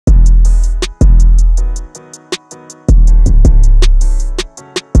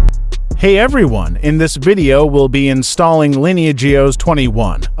Hey everyone, in this video we'll be installing LineageOS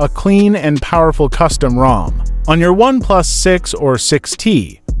 21, a clean and powerful custom ROM. On your OnePlus 6 or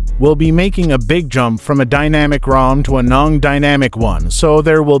 6T, we'll be making a big jump from a dynamic ROM to a non-dynamic one, so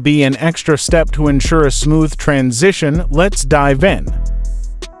there will be an extra step to ensure a smooth transition. Let's dive in.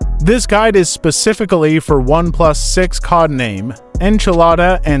 This guide is specifically for OnePlus 6 codename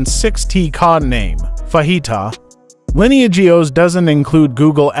Enchilada and 6T codename Fajita. LineageOS doesn't include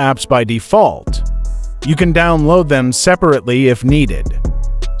Google Apps by default. You can download them separately if needed.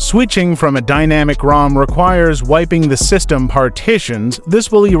 Switching from a dynamic ROM requires wiping the system partitions.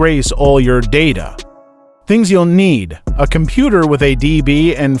 This will erase all your data. Things you'll need: a computer with a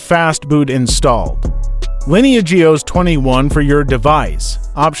DB and fast boot installed. LineageOS 21 for your device.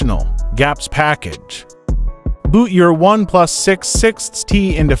 Optional. GApps package. Boot your OnePlus 6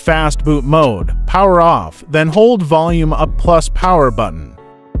 6T into fast boot mode, power off, then hold volume up plus power button.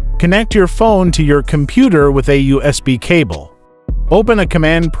 Connect your phone to your computer with a USB cable. Open a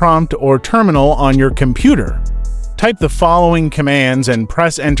command prompt or terminal on your computer. Type the following commands and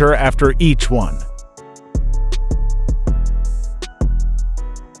press enter after each one.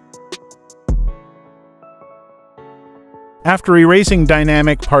 After erasing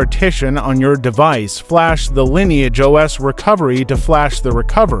dynamic partition on your device, flash the LineageOS recovery to flash the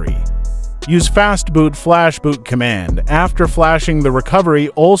recovery. Use fastboot flash boot command. After flashing the recovery,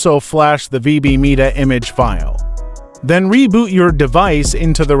 also flash the VB-meta image file. Then reboot your device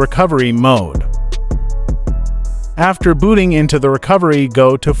into the recovery mode. After booting into the recovery,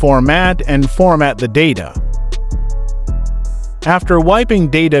 go to Format and format the data. After wiping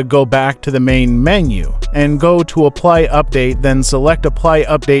data, go back to the main menu and go to Apply Update, then select Apply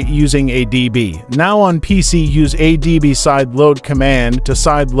Update using ADB. Now on PC, use ADB sideload command to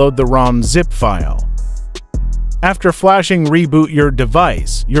sideload the ROM zip file. After flashing reboot your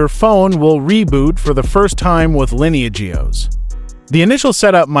device, your phone will reboot for the first time with LineageOS. The initial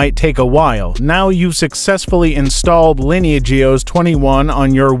setup might take a while. Now you've successfully installed LineageOS 21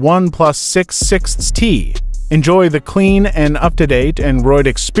 on your OnePlus 6 6T. Enjoy the clean and up-to-date Android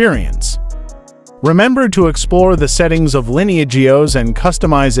experience. Remember to explore the settings of LineageOS and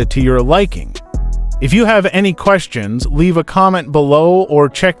customize it to your liking. If you have any questions, leave a comment below or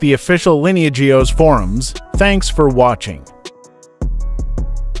check the official LineageOS forums. Thanks for watching.